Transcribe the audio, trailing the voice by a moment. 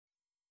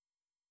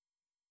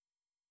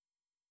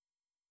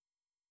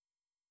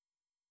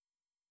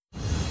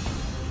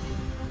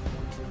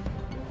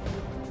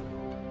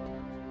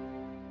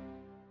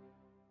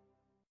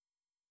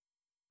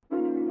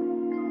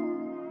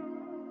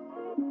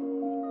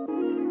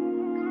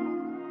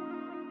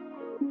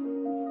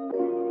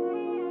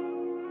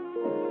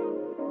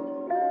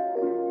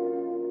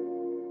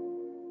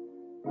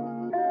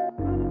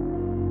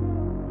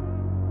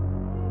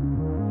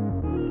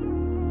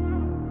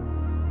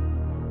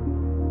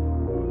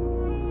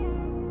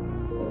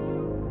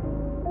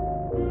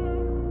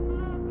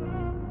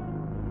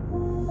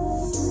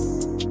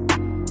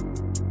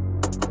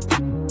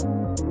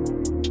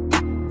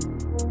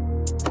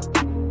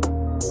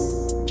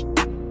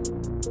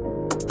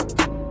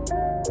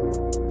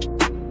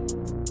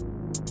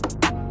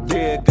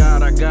Dear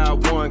God, I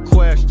got one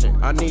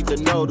question. I need to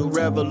know, do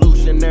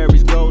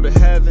revolutionaries go to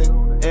heaven?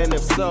 And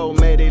if so,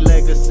 may their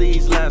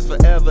legacies last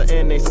forever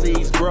and their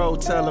seeds grow.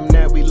 Tell them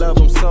that we love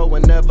them so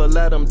and never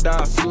let them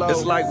die slow.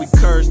 It's like we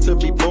cursed to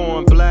be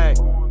born black.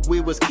 We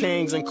was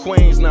kings and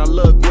queens, now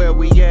look where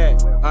we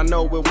at. I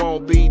know it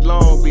won't be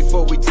long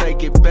before we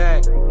take it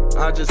back.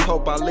 I just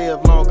hope I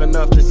live long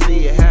enough to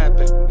see it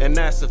happen, and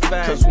that's a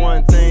fact. Cause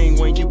one thing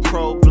when you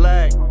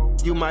pro-black,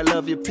 you might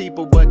love your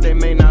people, but they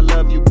may not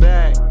love you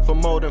back. For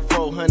more than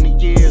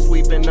 400 years,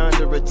 we've been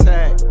under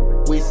attack.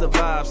 We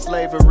survived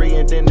slavery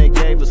and then they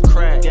gave us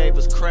crack.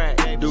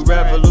 Do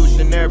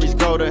revolutionaries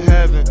go to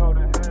heaven?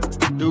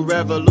 Do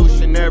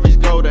revolutionaries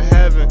go to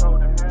heaven?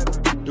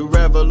 Do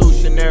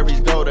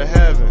revolutionaries go to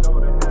heaven?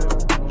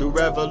 Do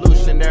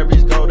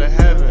revolutionaries go to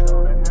heaven?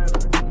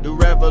 Do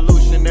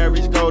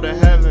revolutionaries go to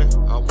heaven?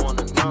 I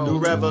wanna know. Do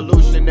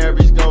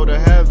revolutionaries go to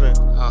heaven?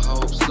 I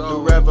hope so.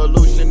 Do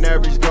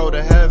revolutionaries go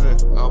to heaven?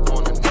 I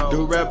wanna know.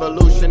 Do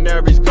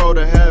revolutionaries go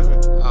to heaven?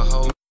 I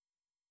hope.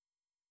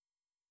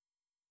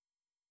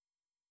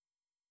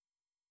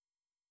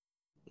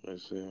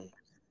 Let's see.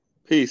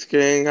 Peace,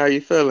 King. How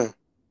you feeling?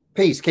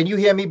 Peace. Can you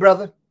hear me,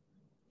 brother?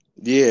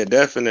 Yeah,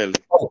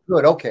 definitely. Oh,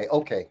 good.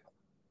 Okay.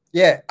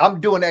 Yeah,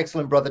 I'm doing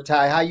excellent, brother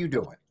Taye. How you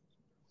doing?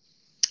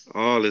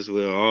 All is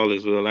well. All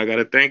is well. I got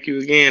to thank you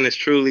again. It's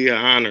truly an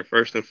honor,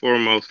 first and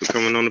foremost, for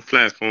coming on the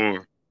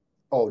platform.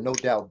 Oh, no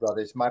doubt,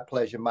 brother. It's my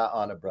pleasure, my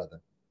honor, brother.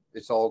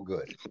 It's all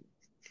good.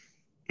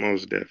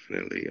 Most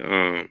definitely.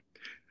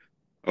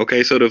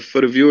 Okay, so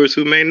for the viewers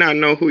who may not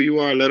know who you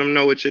are, let them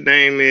know what your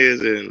name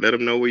is and let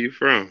them know where you're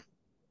from.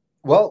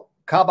 Well,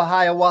 Kaba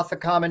Hiawatha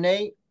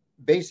Kamene.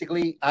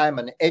 Basically, I'm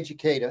an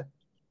educator.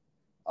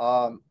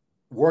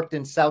 Worked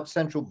in South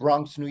Central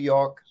Bronx, New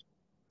York,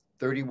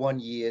 31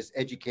 years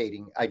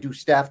educating. I do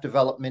staff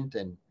development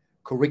and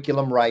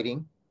curriculum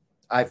writing.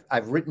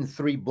 I've written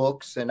 3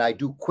 books, and I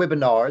do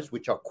webinars,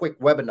 which are quick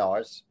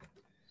webinars,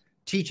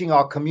 teaching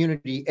our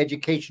community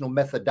educational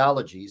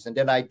methodologies. And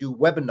then I do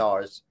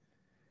webinars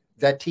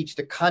that teach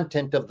the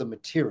content of the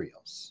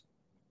materials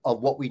of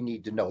what we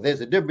need to know.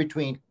 There's a difference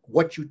between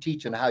what you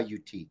teach and how you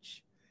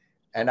teach.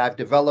 And I've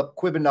developed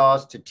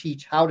webinars to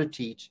teach how to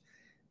teach,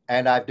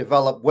 and I've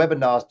developed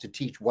webinars to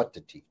teach what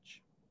to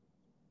teach.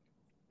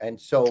 And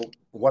so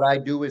what I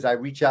do is I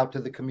reach out to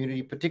the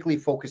community,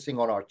 particularly focusing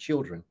on our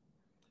children,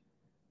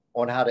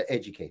 on how to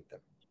educate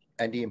them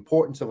and the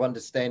importance of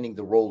understanding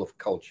the role of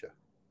culture.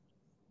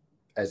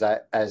 As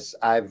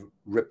I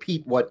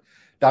repeat what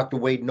Dr.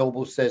 Wade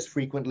Noble says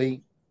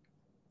frequently,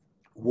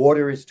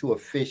 water is to a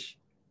fish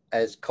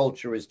as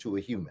culture is to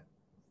a human.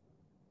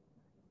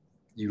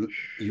 You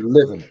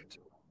live in it.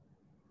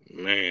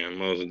 Man,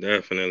 most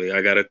definitely.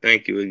 I got to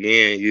thank you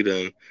again. You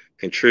done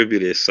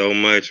contributed so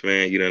much,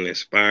 man. You done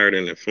inspired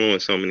and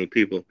influenced so many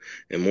people.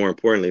 And more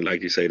importantly,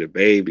 like you say, the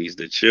babies,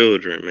 the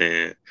children,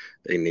 man,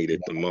 they need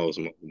it the most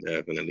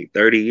definitely.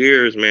 30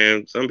 years,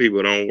 man. Some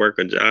people don't work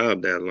a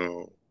job that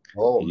long.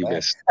 Oh,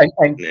 man.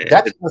 And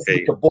that's just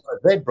with the Board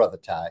of Ed, brother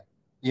Taye.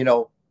 You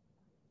know,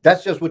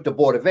 that's just with the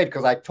Board of Ed,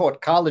 because I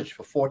taught college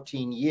for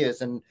 14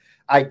 years and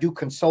I do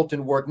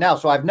consultant work now.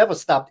 So I've never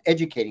stopped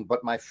educating,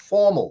 but my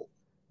formal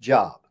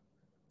job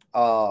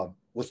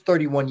was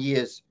 31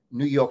 years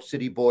New York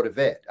City Board of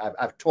Ed.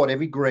 I've taught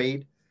every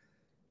grade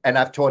and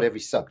I've taught every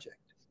subject.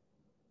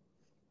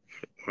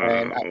 Wow.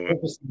 And I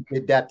purposely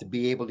did that to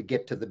be able to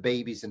get to the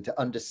babies and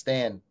to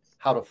understand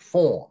how to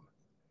form.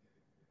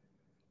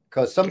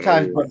 Because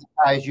sometimes,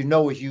 as you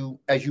know, as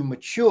you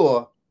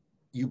mature,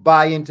 you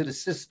buy into the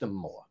system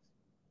more.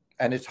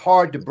 And it's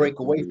hard to break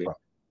away from it.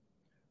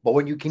 But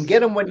when you can get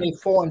them when they're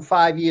 4 and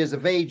 5 years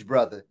of age,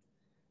 brother,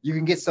 you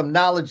can get some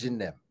knowledge in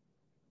them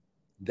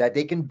that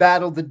they can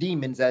battle the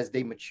demons as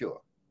they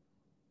mature.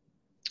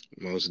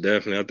 Most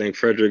definitely. I think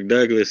Frederick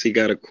Douglass, he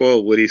got a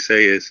quote. What he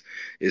say is,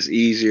 it's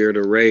easier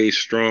to raise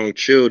strong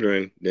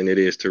children than it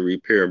is to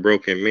repair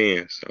broken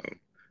men. So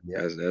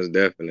yeah, that's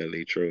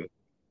definitely true.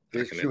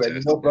 It's true.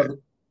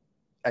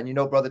 And you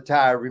know, brother Taye,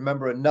 I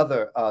remember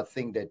another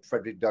thing that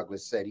Frederick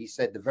Douglass said. He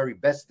said the very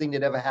best thing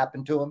that ever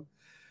happened to him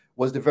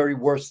was the very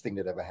worst thing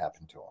that ever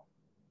happened to him.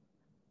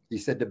 He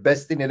said the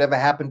best thing that ever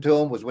happened to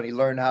him was when he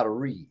learned how to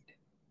read.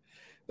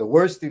 The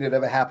worst thing that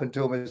ever happened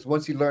to him is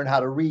once he learned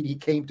how to read, he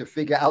came to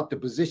figure out the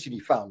position he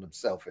found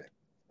himself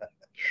in.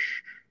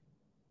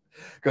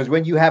 Because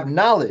when you have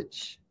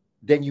knowledge,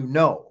 then you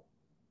know.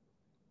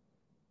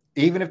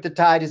 Even if the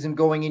tide isn't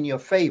going in your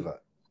favor,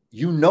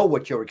 you know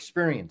what you're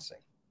experiencing.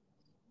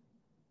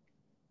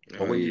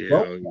 But when you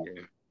don't know,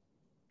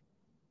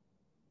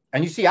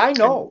 and you see, I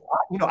know,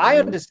 I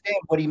understand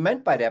what he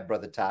meant by that,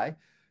 brother Taye,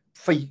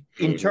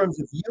 in terms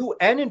of you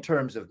and in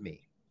terms of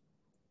me.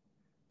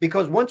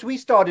 Because once we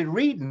started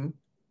reading,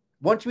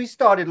 once we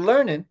started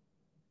learning,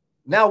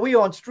 now we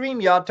on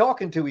StreamYard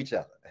talking to each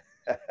other.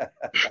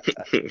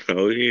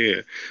 Oh,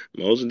 yeah,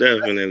 most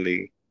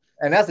definitely.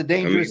 And that's a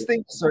dangerous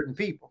thing for certain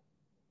people.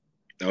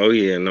 Oh,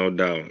 yeah, no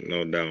doubt,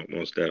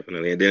 most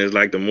definitely. And then it's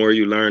like the more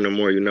you learn, the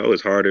more you know.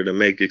 It's harder to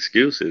make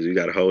excuses. You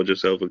got to hold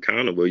yourself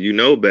accountable. You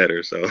know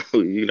better, so,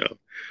 you know.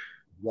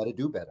 You got to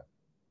do better.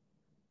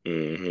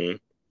 Mm-hmm.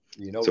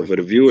 You know, So for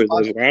the viewers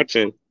that's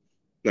watching,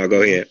 now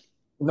go ahead.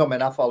 No,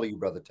 man, I'll follow you,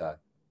 Brother Ty.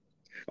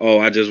 Oh,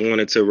 I just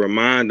wanted to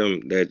remind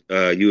them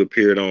that you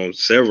appeared on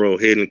several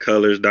Hidden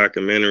Colors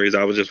documentaries.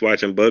 I was just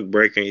watching Buck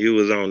Breaking. You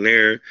was on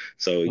there.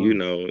 So, you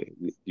know,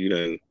 you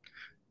done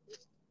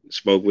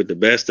spoke with the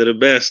best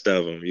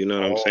of them. You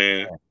know what I'm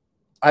saying? Man.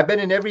 I've been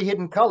in every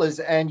Hidden Colors,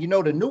 and you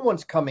know the new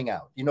one's coming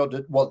out. You know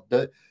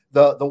the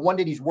one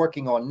that he's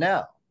working on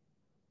now.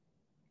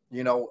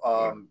 You know,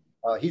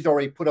 he's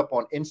already put up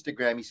on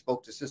Instagram. He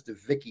spoke to Sister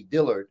Vicky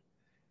Dillard,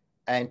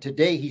 and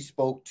today he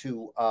spoke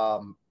to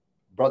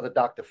Brother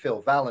Dr.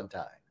 Phil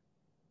Valentine.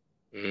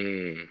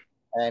 And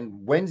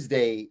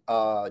Wednesday,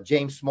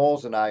 James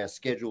Smalls and I are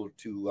scheduled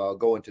to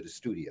go into the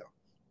studio.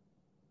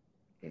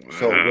 Wow,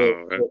 so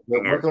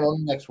we're working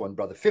on the next one,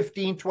 brother.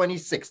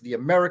 1526, The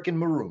American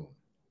Maroon.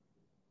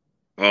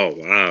 Oh,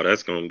 wow.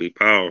 That's going to be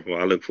powerful.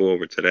 I look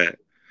forward to that.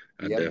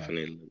 I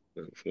definitely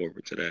look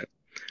forward to that.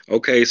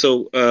 Okay.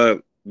 So,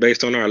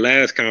 based on our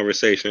last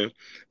conversation,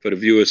 for the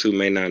viewers who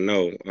may not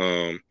know,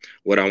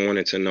 what I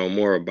wanted to know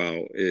more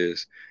about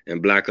is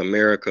in Black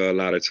America, a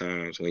lot of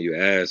times when you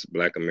ask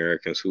Black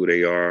Americans who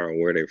they are or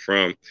where they're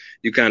from,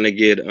 you kind of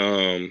get,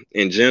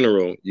 in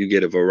general, you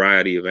get a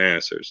variety of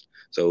answers.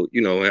 So,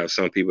 you know, have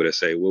some people that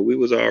say, well, we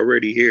was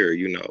already here,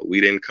 you know, we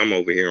didn't come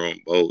over here on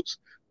boats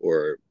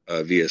or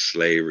via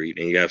slavery.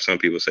 Then you have some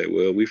people say,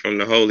 well, we from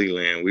the Holy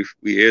Land,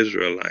 we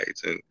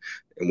Israelites, and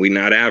we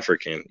not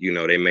African. You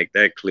know, they make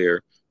that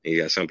clear. And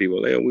you got some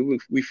people like, oh,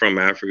 we from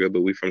Africa,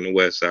 but we from the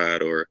West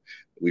Side, or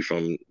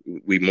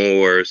we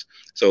Moors.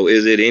 So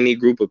is it any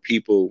group of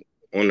people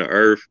on the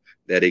earth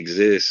that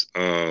exists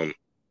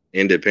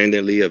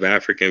independently of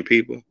African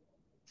people?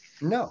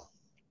 No.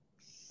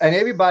 And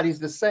everybody's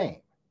the same.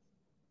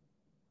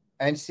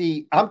 And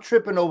see, I'm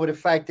tripping over the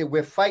fact that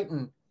we're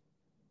fighting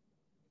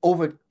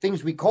over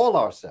things we call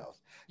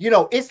ourselves. You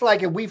know, it's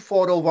like if we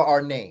fought over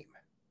our name.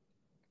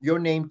 Your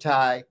name,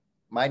 Ty,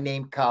 my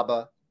name,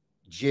 Kaba,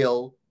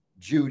 Jill,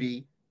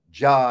 Judy,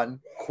 John,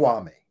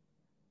 Kwame.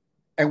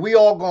 And we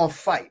all gonna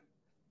fight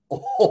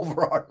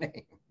over our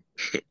name.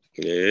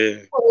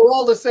 Yeah. But we're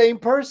all the same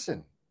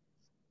person.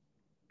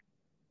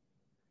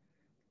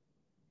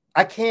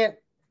 I can't.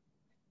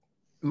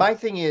 My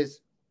thing is,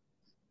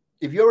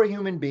 if you're a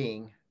human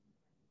being,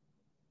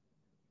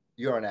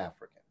 you're an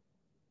African.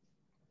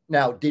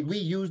 Now, did we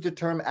use the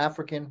term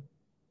African?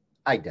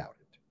 I doubt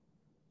it.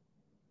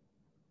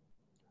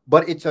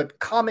 But it's a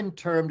common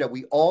term that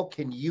we all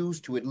can use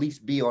to at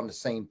least be on the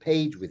same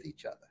page with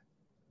each other.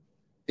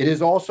 It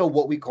is also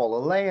what we call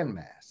a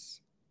landmass.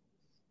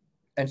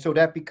 And so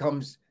that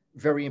becomes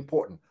very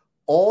important.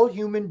 All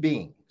human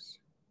beings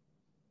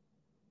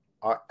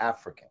are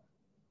African.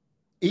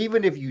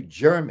 Even if you're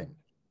German,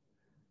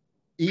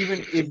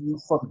 even if you're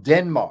from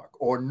Denmark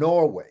or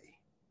Norway,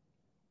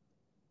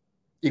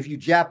 if you're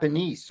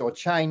Japanese or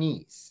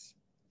Chinese,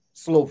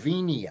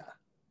 Slovenia,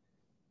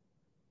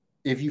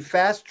 if you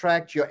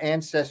fast-tracked your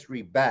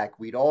ancestry back,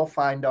 we'd all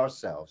find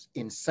ourselves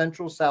in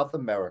Central South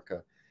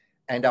America,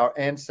 and our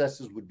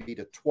ancestors would be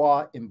the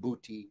Twa,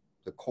 Mbuti,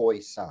 the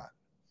Khoi-San.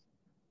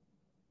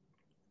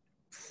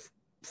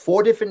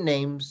 4 different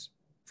names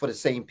for the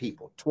same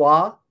people.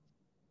 Twa,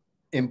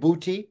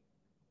 Mbuti,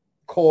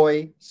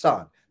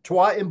 Khoi-San.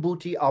 Twa and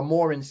Mbuti are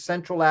more in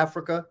Central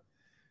Africa,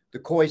 the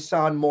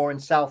Khoi-San more in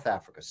South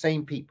Africa.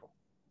 Same people.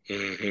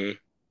 Mm-hmm.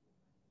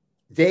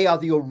 They are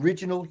the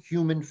original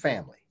human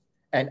family.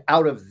 And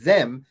out of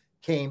them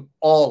came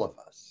all of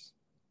us.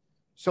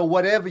 So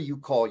whatever you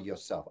call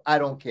yourself, I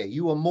don't care.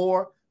 You are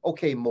Moor,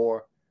 okay,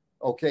 Moor.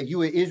 Okay,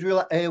 you are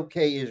Israelite,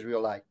 okay,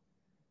 Israelite.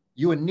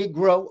 You a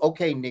Negro,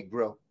 okay,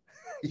 Negro.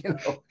 You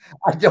know,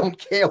 I don't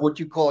care what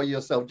you call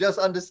yourself. Just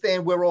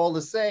understand we're all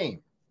the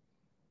same.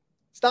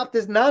 Stop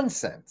this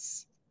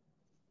nonsense.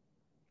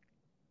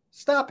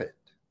 Stop it.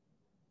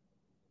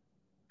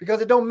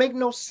 Because it don't make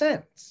no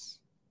sense.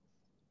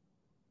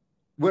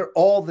 We're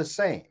all the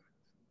same.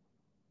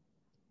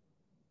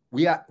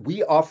 We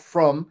are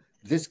from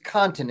this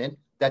continent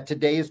that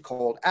today is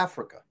called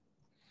Africa.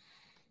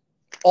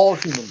 All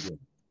human beings.